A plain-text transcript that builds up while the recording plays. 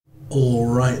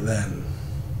Alright then.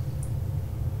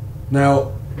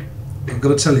 Now, I've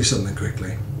got to tell you something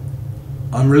quickly.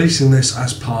 I'm releasing this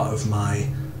as part of my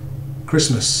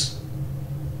Christmas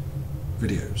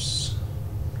videos.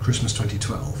 Christmas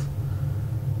 2012.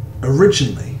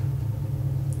 Originally,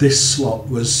 this slot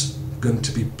was going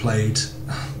to be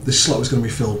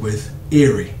filled with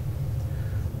Eerie,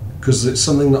 because it's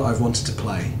something that I've wanted to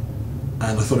play,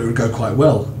 and I thought it would go quite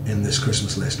well in this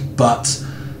Christmas list, but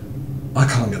I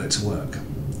can't get it to work.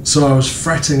 So I was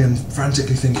fretting and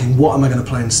frantically thinking, what am I going to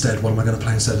play instead? What am I going to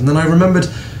play instead? And then I remembered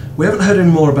we haven't heard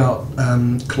any more about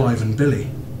Clive and Billy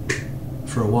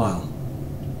for a while.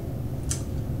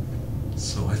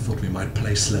 So I thought we might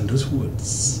play Slender's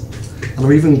Woods. And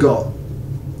I've even got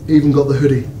the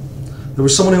hoodie. There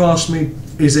was someone who asked me,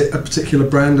 is it a particular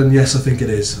brand? And yes, I think it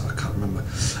is. I can't remember.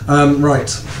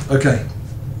 Right, okay.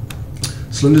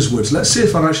 Slender's Woods. Let's see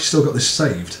if I've actually still got this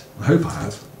saved. I hope I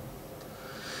have.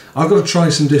 I've got to try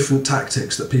some different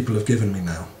tactics that people have given me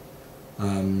now.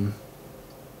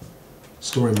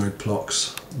 Story mode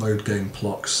blocks, load game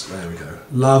blocks. There we go.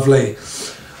 Lovely.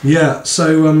 Yeah,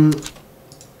 so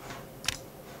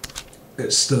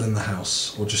it's still in the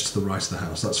house, or just to the right of the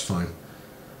house. That's fine.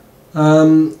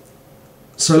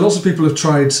 So lots of people have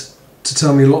tried to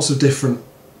tell me lots of different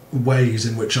ways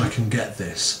in which I can get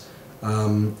this.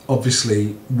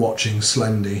 Obviously, watching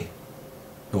Slendy,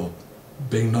 or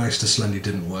being nice to Slendy,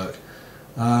 didn't work.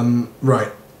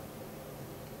 Right.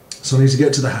 So I need to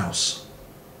get to the house.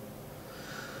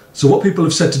 So what people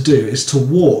have said to do is to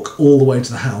walk all the way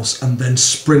to the house and then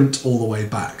sprint all the way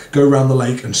back. Go around the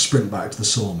lake and sprint back to the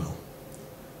sawmill.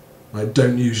 Like,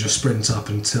 don't use your sprint up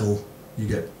until you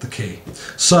get the key.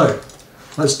 So,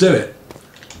 let's do it.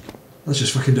 Let's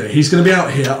just fucking do it. He's going to be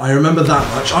out here. I remember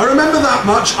that much. I remember that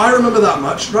much. I remember that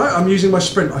much. Right, I'm using my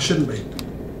sprint. I shouldn't be.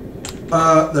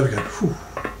 There we go. Whew.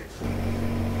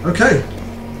 Okay.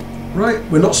 Right,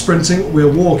 we're not sprinting, we're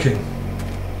walking.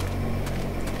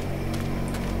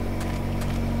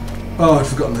 Oh, I'd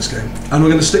forgotten this game. And we're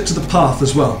going to stick to the path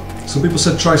as well. Some people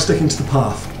said try sticking to the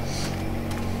path.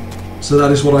 So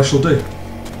that is what I shall do.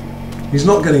 He's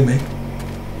not getting me.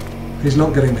 He's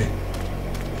not getting me.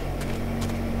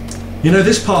 You know,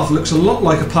 this path looks a lot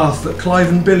like a path that Clive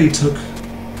and Billy took.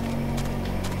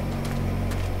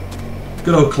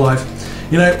 Good old Clive.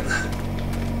 You know...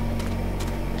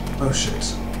 Oh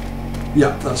shit.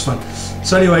 Yeah, that's fine.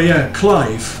 So anyway, yeah,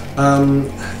 Clive,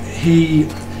 he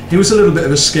was a little bit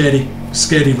of a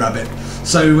scaredy rabbit.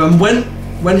 So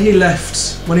when he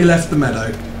left the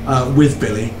meadow with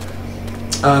Billy,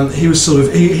 he was sort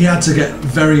of he had to get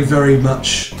very, very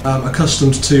much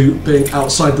accustomed to being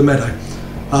outside the meadow,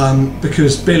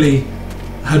 because Billy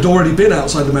had already been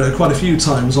outside the meadow quite a few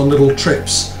times on little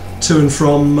trips to and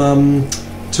from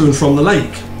the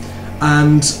lake,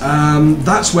 and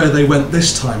that's where they went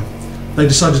this time. They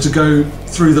decided to go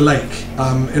through the lake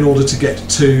in order to get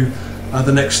to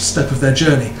the next step of their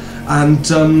journey, and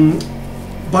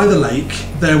by the lake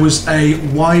there was a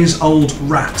wise old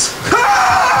rat.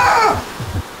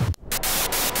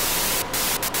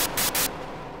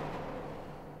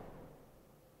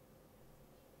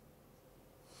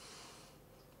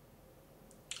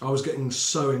 I was getting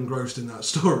so engrossed in that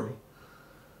story.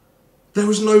 There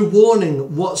was no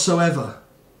warning whatsoever.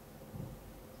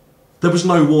 There was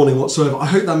no warning whatsoever. I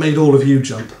hope that made all of you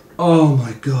jump. Oh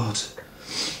my god.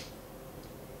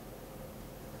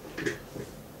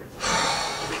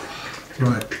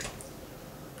 Right.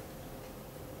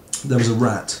 There was a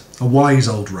rat. A wise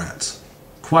old rat.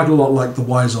 Quite a lot like the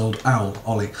wise old owl,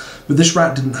 Ollie. But this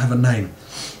rat didn't have a name.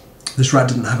 This rat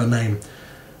didn't have a name.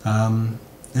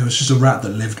 It was just a rat that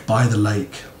lived by the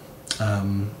lake.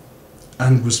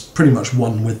 And was pretty much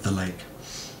one with the lake.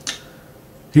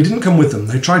 He didn't come with them.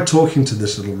 They tried talking to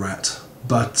this little rat,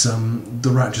 but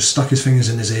the rat just stuck his fingers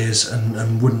in his ears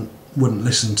and wouldn't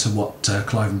listen to what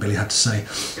Clive and Billy had to say.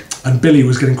 And Billy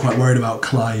was getting quite worried about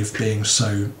Clive being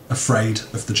so afraid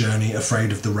of the journey,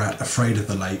 afraid of the rat, afraid of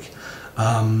the lake.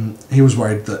 He was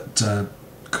worried that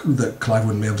Clive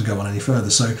wouldn't be able to go on any further.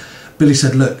 So Billy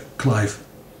said, "Look, Clive,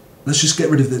 let's just get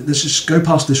rid of it. Let's just go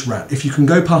past this rat. If you can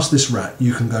go past this rat,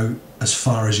 you can go as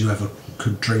far as you ever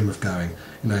could dream of going.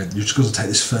 You know, you've just got to take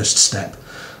this first step."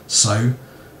 So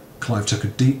Clive took a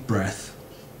deep breath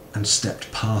and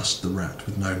stepped past the rat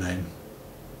with no name.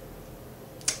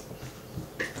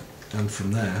 And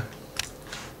from there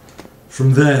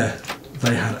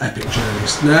they had epic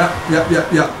journeys.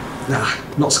 Nah,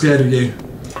 not scared of you.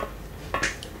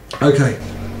 Okay,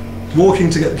 walking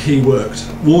to get the key worked.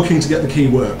 Walking to get the key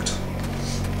worked.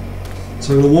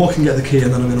 So I'm going to walk and get the key,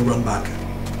 and then I'm going to run back.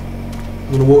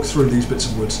 I'm going to walk through these bits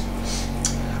of woods.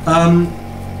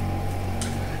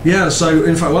 Yeah, so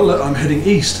in fact, well, look, I'm heading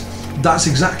east. That's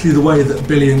exactly the way that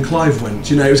Billy and Clive went.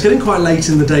 You know, it was getting quite late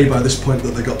in the day by this point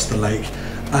that they got to the lake,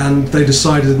 and they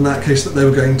decided in that case that they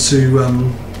were going to...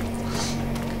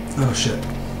 oh shit.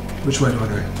 Which way do I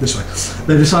go? This way.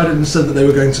 They decided instead that they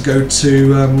were going to go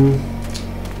to...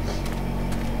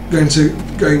 going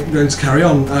to carry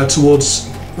on towards...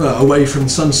 away from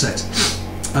sunset.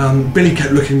 Billy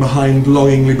kept looking behind,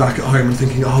 longingly back at home and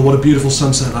thinking, oh, what a beautiful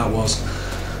sunset that was.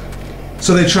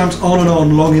 So they tramped on and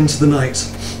on, long into the night.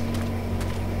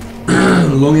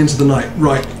 Long into the night.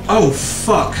 Right. Oh,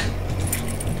 fuck.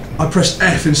 I pressed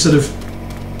F instead of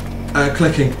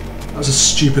clicking. That was a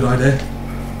stupid idea.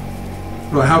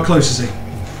 Right, how close is he?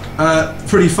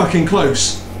 Pretty fucking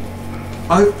close.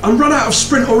 I'm run out of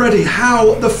sprint already.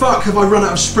 How the fuck have I run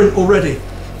out of sprint already?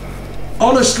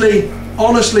 Honestly,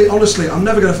 I'm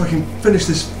never going to fucking finish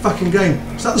this fucking game.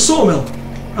 Is that the sawmill?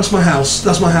 That's my house.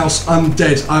 That's my house. I'm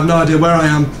dead. I have no idea where I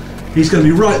am. He's going to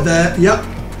be right there. Yep.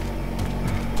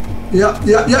 Yep.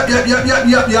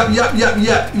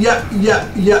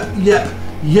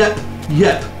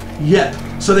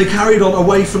 So they carried on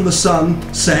away from the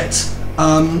sunset,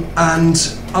 and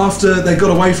after they got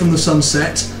away from the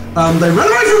sunset, they ran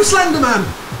away from Slenderman.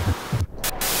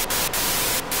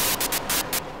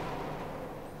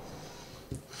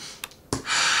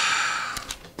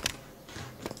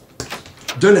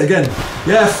 Doing it again.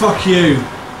 Yeah, fuck you.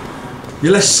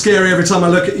 You're less scary every time I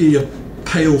look at you, you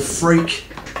pale freak.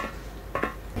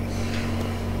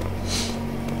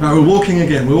 Right, we're walking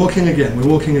again, we're walking again, we're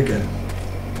walking again.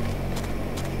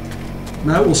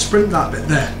 No, we'll sprint that bit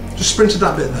there. Just sprinted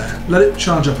that bit there. Let it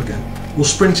charge up again. We'll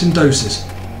sprint in doses.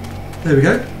 There we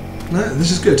go. No, this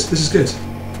is good, this is good.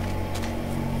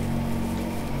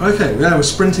 Okay, yeah, we're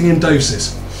sprinting in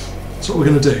doses. That's what we're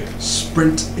going to do.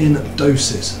 Sprint in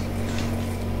doses.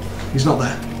 He's not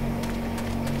there.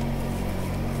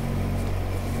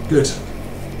 Good.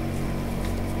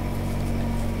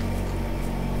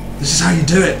 This is how you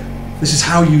do it. This is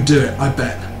how you do it, I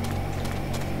bet.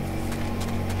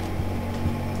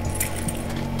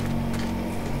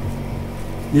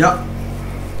 Yep.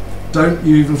 Don't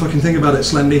you even fucking think about it,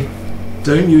 Slendy.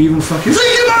 Don't you even fucking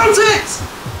think about it!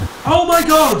 Oh my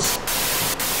god!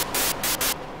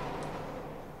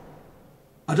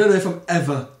 I don't know if I'm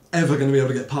ever going to be able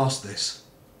to get past this.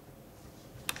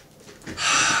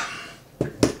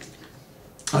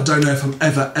 I don't know if I'm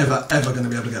ever going to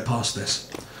be able to get past this.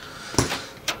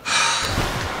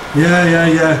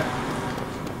 Yeah.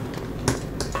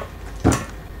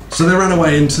 So they ran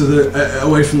away into the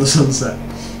away from the sunset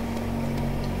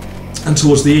and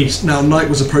towards the east. Now night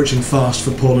was approaching fast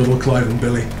for poor little Clive and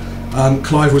Billy.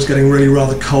 Clive was getting really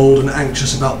rather cold and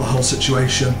anxious about the whole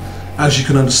situation, as you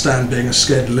can understand, being a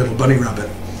scared little bunny rabbit.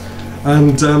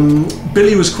 And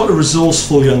Billy was quite a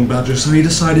resourceful young badger, so he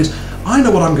decided, I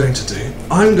know what I'm going to do.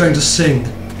 I'm going to sing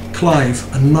Clive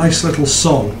a nice little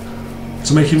song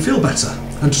to make him feel better,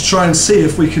 and to try and see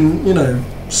if we can, you know,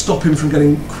 stop him from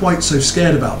getting quite so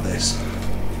scared about this.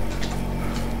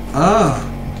 Ah,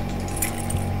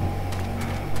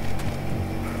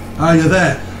 you're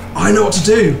there. I know what to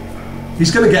do. He's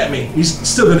going to get me. He's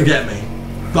still going to get me.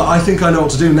 But I think I know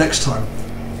what to do next time.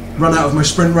 Run out of my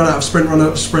sprint, run out of sprint, run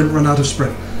out of sprint, run out of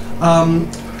sprint.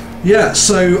 Yeah,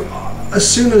 so as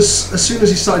soon as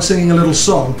he started singing a little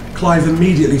song, Clive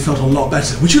immediately felt a lot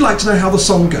better. Would you like to know how the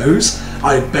song goes?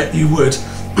 I bet you would.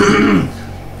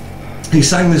 He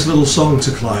sang this little song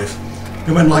to Clive.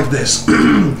 It went like this.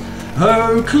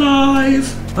 Oh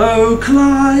Clive,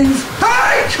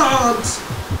 I can't!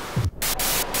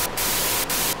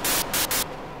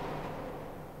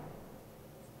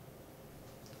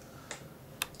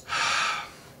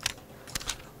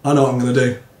 I know what I'm going to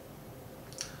do.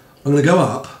 I'm going to go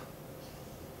up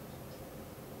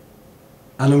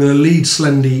and I'm going to lead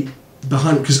Slendy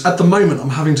behind, because at the moment I'm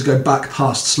having to go back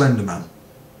past Slenderman.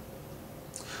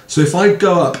 So if I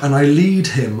go up and I lead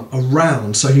him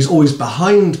around so he's always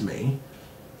behind me,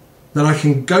 then I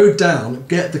can go down,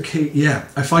 get the key. Yeah,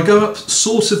 if I go up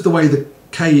sort of the way the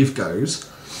cave goes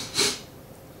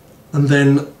and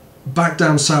then back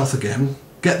down south again,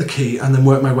 get the key and then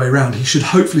work my way around, he should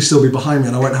hopefully still be behind me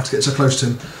and I won't have to get so close to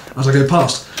him as I go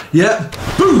past. Yeah,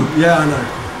 boom! Yeah,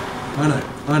 I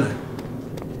know.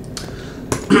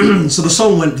 So the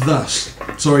song went thus.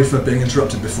 Sorry for being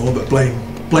interrupted before, but blame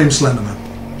Slenderman.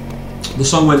 The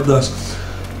song went thus.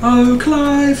 Oh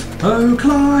Clive,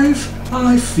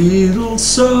 I feel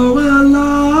so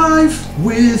alive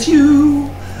with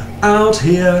you out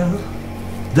here.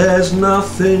 There's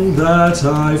nothing that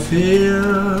I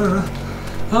fear.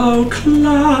 Oh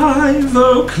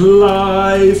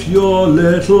Clive, your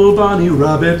little bunny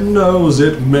rabbit nose,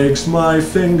 it makes my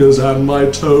fingers and my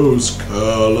toes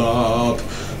curl up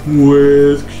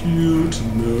with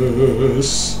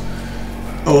cuteness.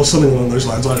 Or something along those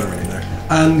lines, I don't really know.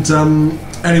 And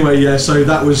anyway, yeah, so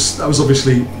that was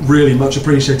obviously really much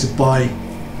appreciated by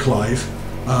Clive.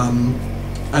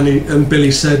 And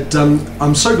Billy said,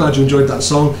 I'm so glad you enjoyed that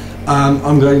song,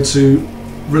 I'm going to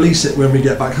release it when we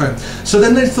get back home. So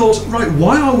then they thought, right,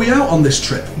 why are we out on this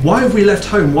trip? Why have we left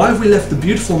home? Why have we left the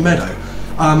beautiful meadow?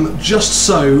 Just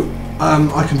so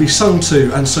I can be sung to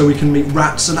and so we can meet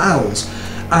rats and owls.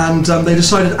 And they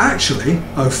decided, actually,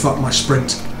 oh fuck my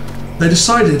sprint. They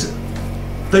decided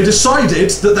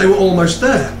that they were almost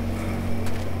there.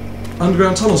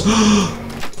 Underground tunnels.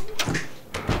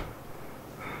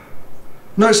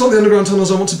 No, it's not the underground tunnels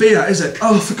I want to be at, is it?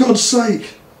 Oh, for God's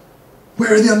sake.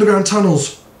 Where are the underground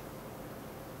tunnels?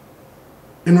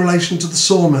 In relation to the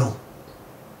sawmill.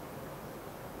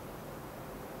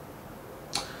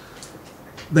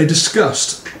 They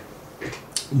discussed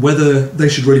whether they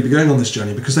should really be going on this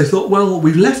journey because they thought, well,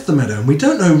 we've left the meadow and we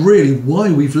don't know really why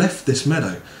we've left this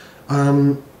meadow.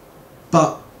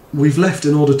 But we've left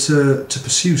in order to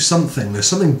pursue something. There's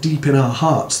something deep in our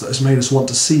hearts that has made us want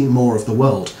to see more of the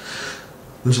world.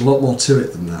 There's a lot more to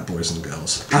it than that, boys and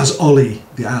girls. As Ollie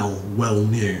the owl well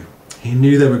knew. He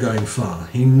knew they were going far.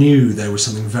 He knew there was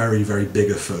something very, very big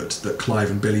afoot that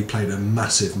Clive and Billy played a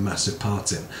massive, massive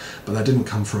part in. But that didn't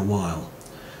come for a while.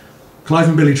 Clive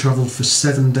and Billy travelled for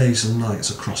 7 days and nights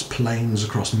across plains,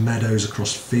 across meadows,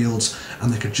 across fields,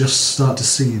 and they could just start to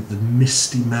see the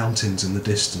misty mountains in the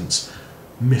distance.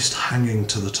 Mist hanging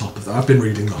to the top of them. I've been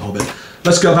reading The Hobbit.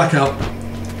 Let's go back out.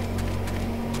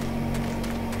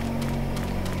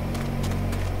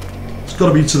 It's got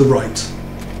to be to the right.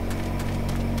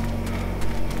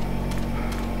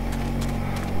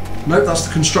 Nope, that's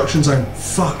the construction zone.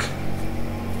 Fuck.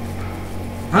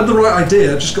 I had the right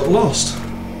idea, just got lost.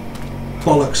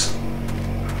 Bollocks.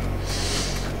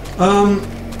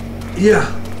 Yeah,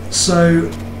 so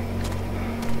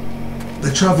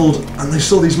they travelled and they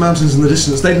saw these mountains in the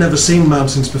distance. They'd never seen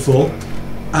mountains before,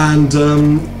 and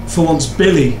for once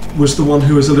Billy was the one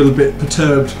who was a little bit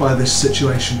perturbed by this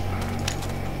situation.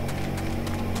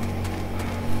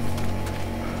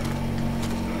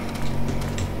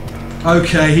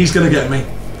 Okay, he's gonna get me.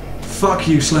 Fuck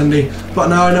you, Slendy. But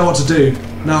now I know what to do.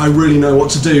 Now I really know what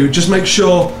to do. Just make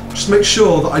sure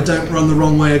that I don't run the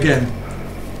wrong way again.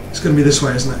 It's gonna be this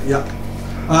way, isn't it? Yep.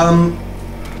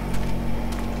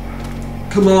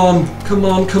 Come on, come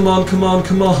on, come on, come on,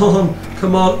 come on,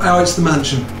 come on. Oh, it's the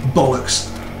mansion. Bollocks.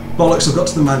 Bollocks, I've got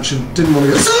to the mansion. Didn't want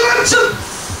to get to the mansion!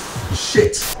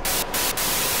 Shit.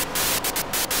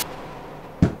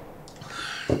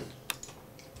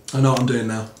 I know what I'm doing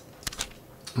now.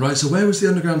 Right, so where was the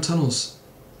underground tunnels?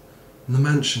 In the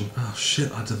mansion. Oh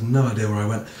shit, I have no idea where I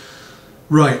went.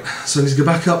 Right, so I need to go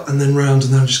back up and then round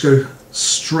and then just go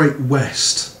straight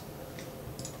west.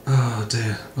 Oh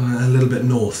dear, a little bit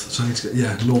north. So I need to go,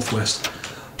 yeah, northwest.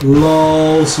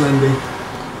 Lol, Slendy.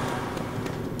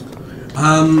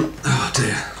 Oh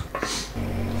dear.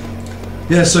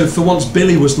 Yeah, so for once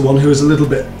Billy was the one who was a little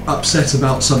bit upset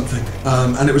about something.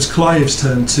 And it was Clive's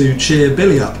turn to cheer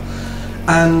Billy up.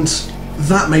 And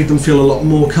that made them feel a lot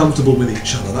more comfortable with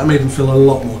each other. That made them feel a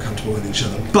lot more comfortable with each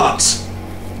other. But,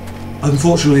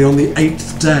 unfortunately, on the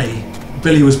 8th day,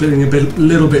 Billy was being a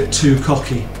little bit too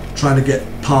cocky, trying to get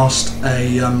past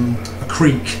a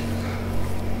creek.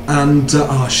 And,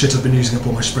 oh shit, I've been using up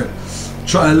all my sprint.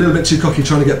 A little bit too cocky,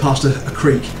 trying to get past a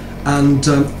creek. And,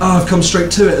 oh, I've come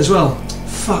straight to it as well.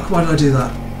 Fuck, why did I do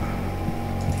that?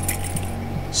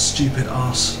 Stupid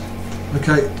arse.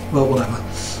 Okay, well, whatever.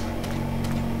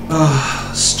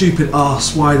 Ah, stupid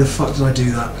arse. Why the fuck did I do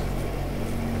that?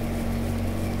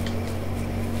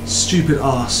 Stupid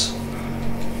arse.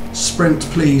 Sprint,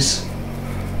 please.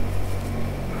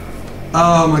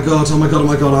 Oh my god, oh my god, oh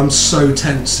my god, I'm so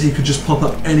tense. He could just pop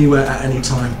up anywhere at any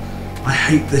time. I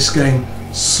hate this game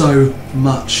so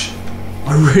much.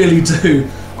 I really do.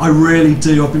 I really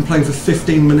do. I've been playing for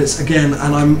 15 minutes again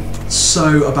and I'm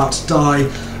so about to die.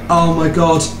 Oh my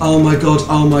god, oh my god,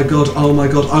 oh my god, oh my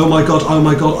god, oh my god, oh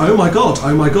my god, oh my god,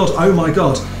 oh my god, oh my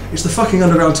god. It's the fucking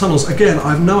underground tunnels. Again, I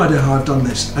have no idea how I've done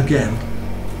this. Again.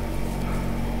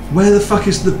 Where the fuck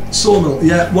is the sawmill?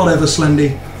 Yeah, whatever,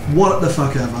 Slendy. What the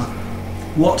fuck ever.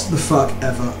 What the fuck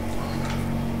ever.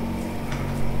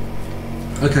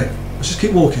 Okay, let's just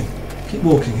keep walking. Keep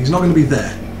walking. He's not going to be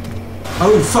there.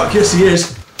 Oh, fuck, yes he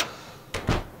is.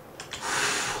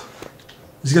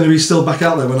 Is he going to be still back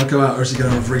out there when I go out, or is he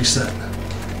going to have reset?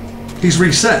 He's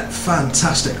reset.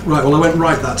 Fantastic. Right, well I went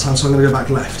right that time, so I'm going to go back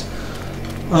left.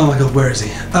 Oh my god, where is he?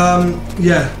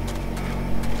 Yeah.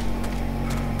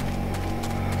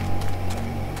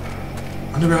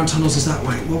 Underground tunnels is that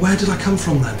way. Well, where did I come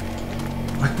from then?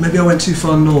 Maybe I went too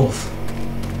far north.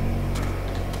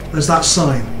 There's that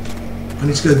sign. I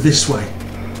need to go this way.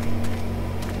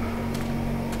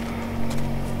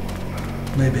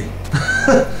 Maybe.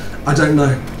 I don't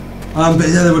know. But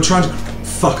yeah, they were trying to...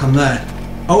 Fuck, I'm there.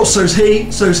 Oh, so's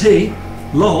he. So's he.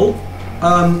 Lol.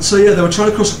 So yeah, they were trying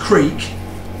to cross a creek.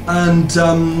 And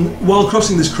while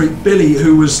crossing this creek, Billy,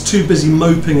 who was too busy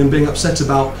moping and being upset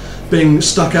about being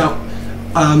stuck out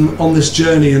on this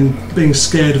journey and being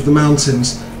scared of the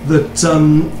mountains,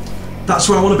 that's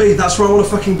where I want to be, that's where I want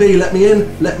to fucking be. Let me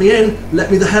in, let me in, let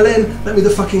me the hell in, let me the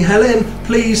fucking hell in,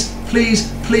 please,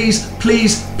 please, please,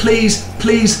 please, please,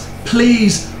 please,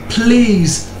 please,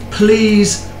 please,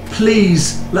 please,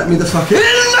 please, let me the fucking in.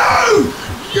 No!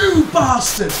 You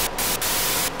bastard!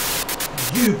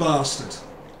 You bastard!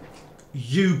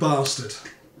 You bastard!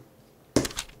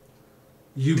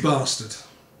 You bastard!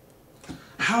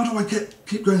 How do I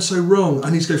keep going so wrong?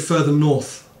 I need to go further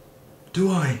north. Do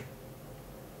I?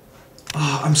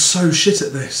 Ah, I'm so shit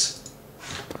at this.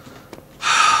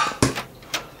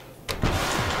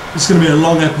 It's going to be a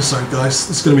long episode, guys.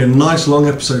 It's going to be a nice long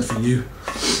episode for you.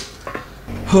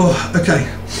 Oh, okay.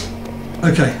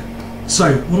 Okay.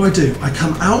 So, what do? I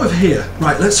come out of here.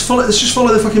 Right, let's just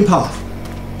follow the fucking path.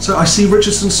 So I see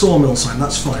Richardson Sawmill sign,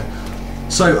 that's fine.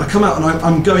 So I come out and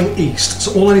I'm going east.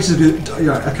 So all I need to do,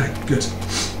 yeah, okay, good.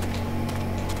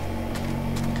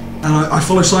 And I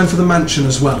follow sign for the mansion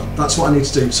as well. That's what I need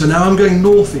to do. So now I'm going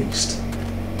northeast.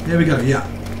 Here we go, yeah.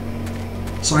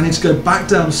 So I need to go back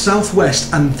down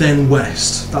southwest and then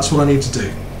west. That's what I need to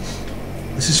do.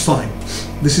 This is fine.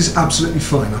 This is absolutely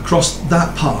fine. I crossed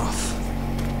that path.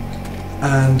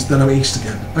 And then I'm east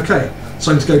again. Okay,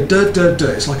 so I need to go dirt, dirt,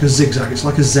 dirt. It's like a zigzag. It's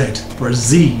like a Z, or a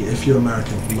Z if you're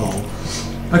American. Lol.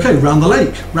 Okay, round the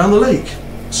lake. Round the lake.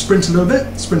 Sprint a little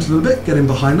bit. Sprint a little bit. Get in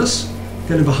behind us.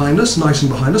 Get in behind us. Nice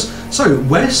and behind us. So,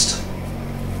 west.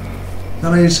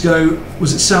 Then I need to go...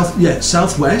 Was it south? Yeah,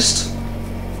 southwest.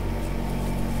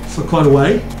 For quite a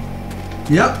way.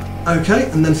 Yep. Okay,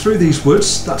 and then through these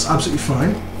woods. That's absolutely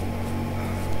fine.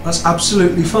 That's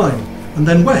absolutely fine. And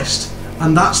then west.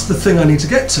 And that's the thing I need to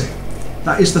get to.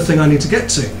 That is the thing I need to get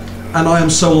to. And I am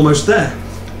so almost there.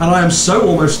 And I am so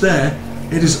almost there,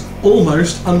 it is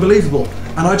almost unbelievable.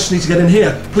 And I just need to get in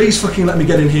here. Please fucking let me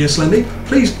get in here, Slendy.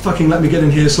 Please fucking let me get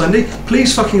in here, Slendy.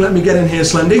 Please fucking let me get in here,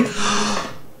 Slendy.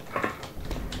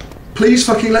 Please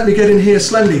fucking let me get in here,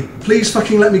 Slendy. Please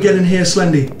fucking let me get in here,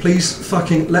 Slendy. Please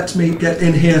fucking let me get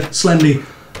in here, Slendy.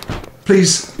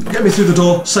 Please get me through the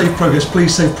door. Save progress.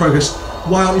 Please save progress.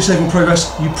 Why aren't you saving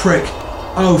progress, you prick?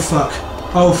 Oh fuck.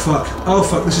 Oh fuck. Oh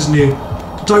fuck, this is new.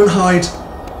 Don't hide.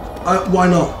 Why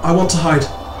not? I want to hide.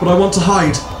 But I want to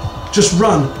hide. Just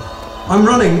run. I'm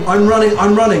running. I'm running.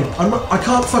 I'm running. I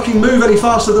can't fucking move any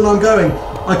faster than I'm going.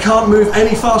 I can't move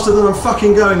any faster than I'm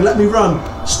fucking going. Let me run.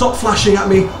 Stop flashing at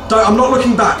me. I'm not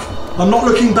looking back. I'm not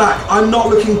looking back. I'm not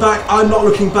looking back. I'm not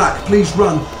looking back. Please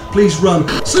run. Please run.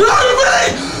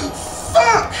 Slowly!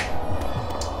 Fuck!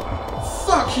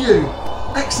 Fuck you.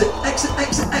 Exit, exit,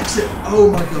 exit, exit. Oh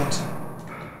my god.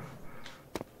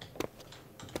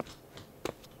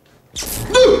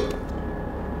 No!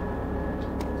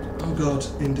 Oh god,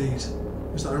 indeed.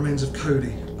 Is that remains of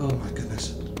Cody? Oh my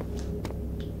goodness.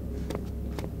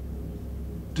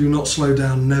 Do not slow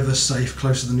down, never safe,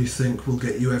 closer than you think, will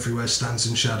get you everywhere, stands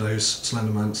in shadows.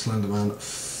 Slenderman, Slenderman,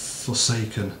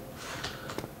 forsaken.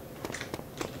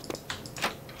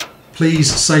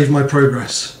 Please save my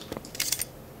progress.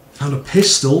 Found a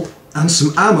pistol and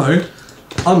some ammo.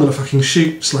 I'm gonna fucking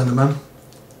shoot, Slenderman.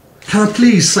 Can I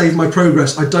please save my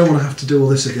progress? I don't want to have to do all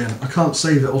this again. I can't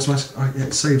save it automatically. Yeah,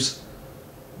 it saves.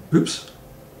 Oops.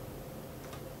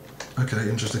 Okay,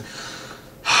 interesting.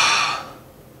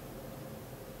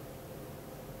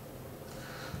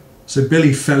 So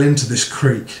Billy fell into this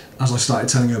creek, as I started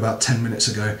telling you about 10 minutes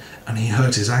ago, and he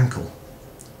hurt his ankle.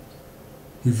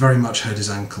 He very much hurt his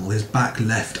ankle, his back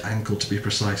left ankle to be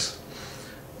precise.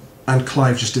 And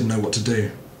Clive just didn't know what to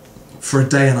do. For a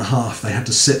day and a half they had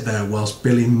to sit there whilst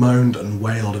Billy moaned and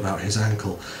wailed about his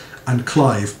ankle, and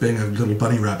Clive, being a little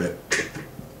bunny rabbit,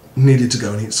 needed to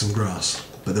go and eat some grass,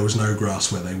 but there was no grass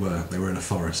where they were in a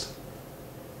forest.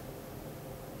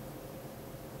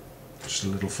 Just a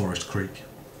little forest creek.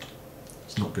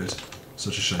 It's not good.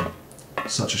 Such a shame.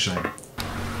 Such a shame.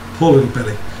 Poor little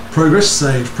Billy. Progress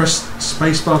saved. Press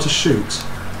spacebar to shoot.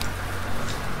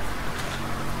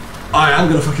 I am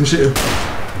gonna fucking shoot him.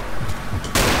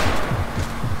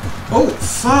 Oh,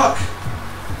 fuck!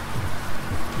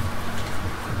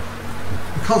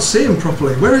 can't see him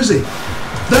properly. Where is he?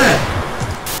 There!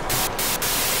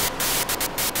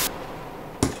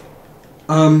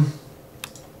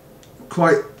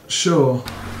 Quite sure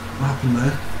what happened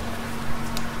there.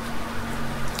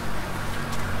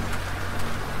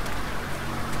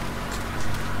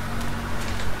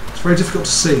 It's very difficult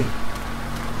to see.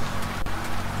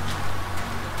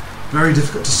 Very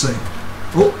difficult to see.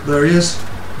 Oh, there he is.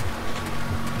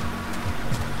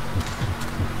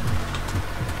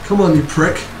 Come on, you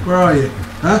prick. Where are you?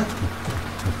 Huh?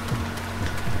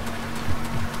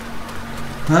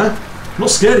 Huh? I'm not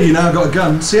scared of you now I've got a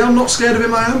gun. See how I'm not scared of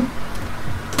him I am?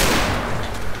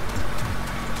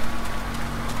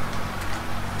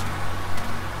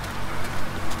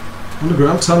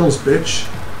 Underground tunnels, bitch.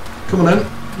 Come on then.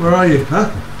 Where are you?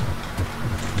 Huh?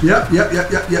 Yep,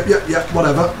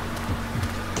 whatever.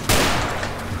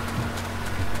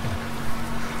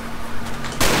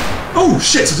 Oh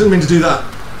shit, I didn't mean to do that.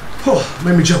 Oh,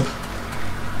 made me jump.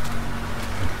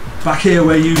 Back here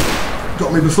where you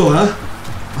got me before, huh?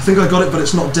 I think I got it, but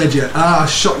it's not dead yet. Ah, I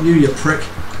shot you, you prick.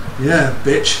 Yeah,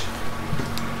 bitch.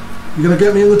 You gonna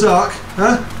get me in the dark?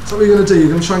 Huh? Is that what you're gonna do? You're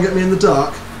gonna try and get me in the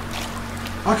dark?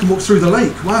 I can walk through the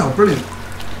lake. Wow, brilliant.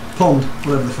 Pond,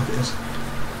 whatever the fuck it is.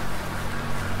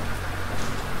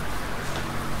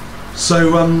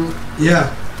 So,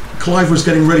 yeah. Clive was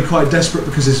getting really quite desperate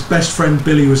because his best friend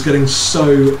Billy was getting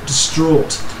so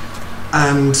distraught.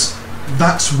 And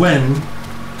that's when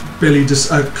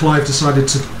Clive decided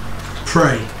to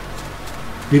pray.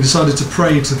 He decided to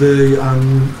pray to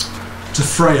to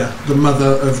Freya, the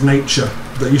mother of nature,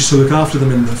 that used to look after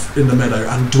them in the meadow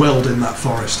and dwelled in that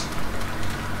forest.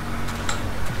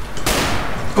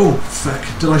 Oh fuck!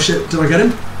 Did I get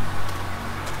him?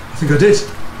 I think I did.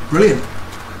 Brilliant.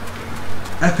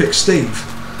 Epic Steve.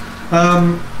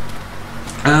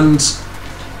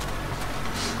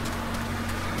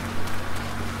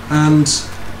 And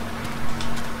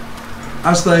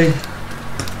as they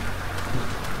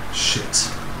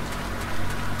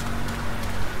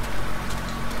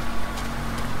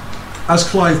as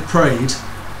Clive prayed,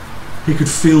 he could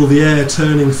feel the air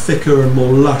turning thicker and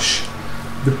more lush.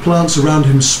 The plants around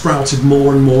him sprouted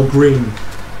more and more green,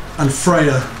 and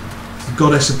Freya, the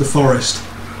goddess of the forest,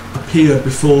 appeared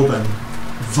before them,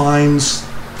 vines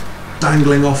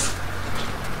dangling off,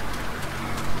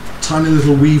 tiny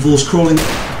little weevils crawling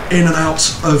in and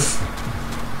out of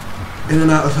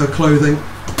her clothing,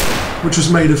 which was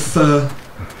made of fur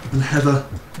and heather.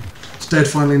 It's dead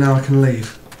finally, now I can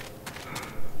leave.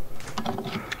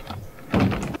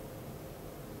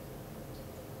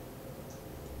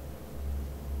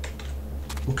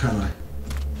 Or can I?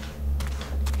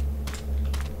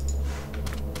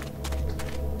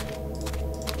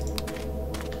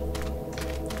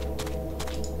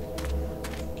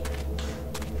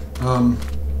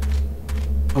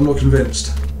 I'm not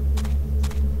convinced.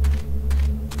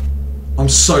 I'm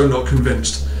so not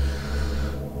convinced.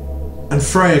 And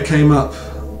Freya came up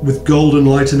with golden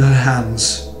light in her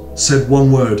hands, said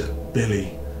one word,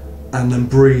 Billy, and then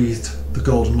breathed the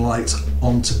golden light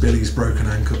onto Billy's broken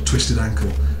ankle, twisted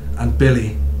ankle, and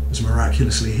Billy was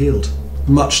miraculously healed,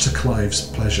 much to Clive's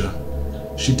pleasure.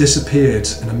 She disappeared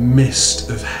in a mist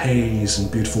of haze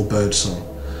and beautiful birdsong.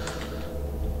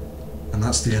 And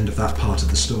that's the end of that part of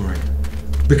the story.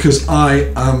 Because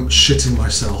I am shitting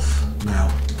myself now.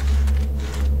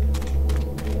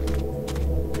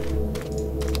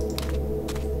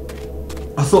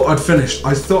 I thought I'd finished.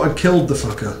 I thought I'd killed the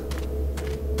fucker.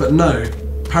 But no,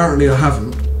 apparently I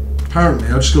haven't. Apparently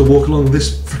I've just got to walk along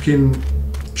this freaking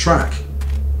track.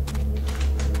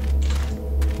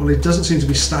 Well, it doesn't seem to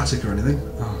be static or anything.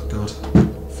 Oh god,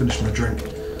 finished my drink.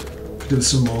 Could do with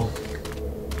some more.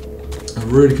 I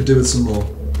really could do with some more.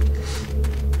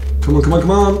 Come on, come on,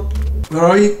 come on! Where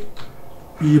are you?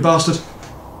 You bastard.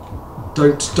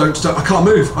 Don't, I can't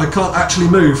move. I can't actually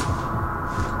move.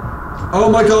 Oh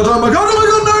my god, oh my god, oh my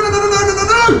god, no, no, no, no, no, no, no,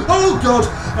 no! Oh god!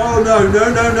 Oh no, no,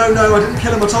 no, no, no, I didn't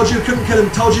kill him. I told you you couldn't kill him.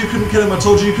 Told you you couldn't kill him. I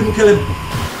told you you couldn't kill him.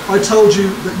 I told you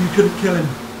that you couldn't kill him.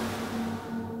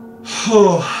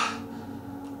 Oh.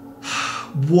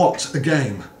 What a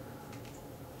game.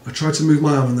 I tried to move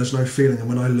my arm and there's no feeling, and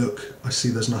when I look, I see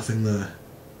there's nothing there.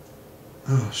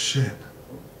 Oh shit.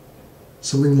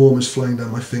 Something warm is flowing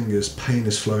down my fingers, pain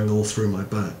is flowing all through my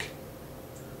back.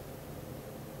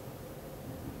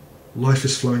 Life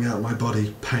is flowing out my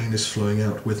body, pain is flowing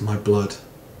out with my blood.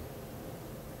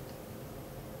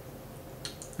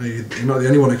 Hey, you're not the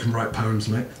only one who can write poems,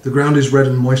 mate. The ground is red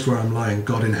and moist where I'm lying,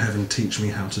 God in heaven teach me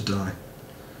how to die.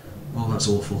 Oh, that's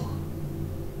awful.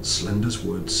 Slender's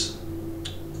Woods.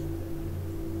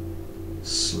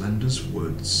 Slender's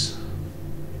Woods.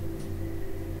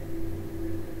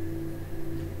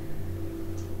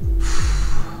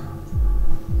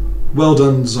 Well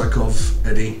done, Zykov,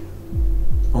 Eddie.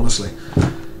 Honestly.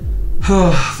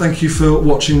 Thank you for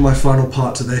watching my final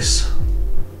part to this.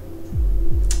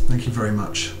 Thank you very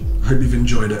much. I hope you've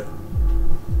enjoyed it.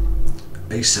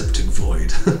 Aseptic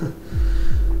Void.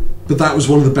 But that was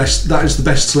one of the best. That is the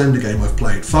best Slender game I've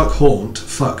played. Fuck Haunt.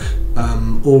 Fuck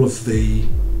all of the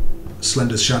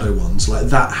Slender's Shadow ones. Like,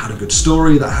 that had a good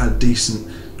story. That had decent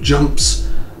jumps.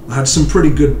 I had some pretty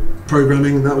good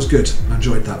programming, and that was good. I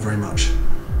enjoyed that very much.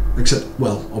 Except,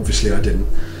 well, obviously I didn't.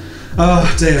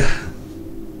 Oh dear.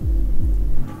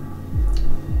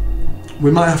 We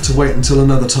might have to wait until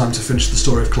another time to finish the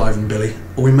story of Clive and Billy,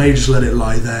 or we may just let it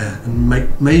lie there, and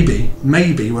maybe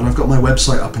when I've got my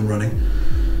website up and running,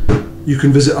 you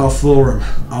can visit our forum.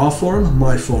 Our forum?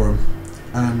 My forum.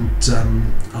 And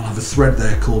I'll have a thread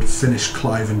there called Finish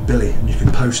Clive and Billy, and you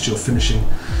can post your finishing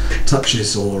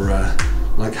touches, or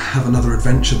like have another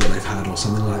adventure that they've had or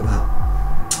something like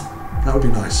that. That would be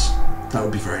nice. That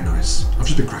would be very nice. I've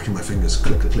just been cracking my fingers.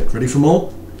 Click, click, click. Ready for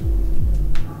more?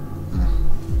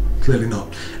 Clearly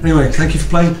not. Anyway, thank you for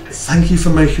playing. Thank you for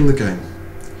making the game.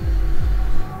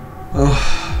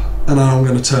 Oh, and now I'm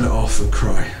going to turn it off and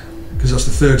cry, because that's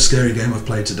the third scary game I've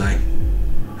played today.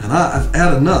 And I've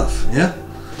had enough, yeah?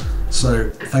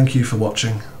 So, thank you for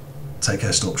watching. Take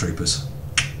care, Storp Troopers.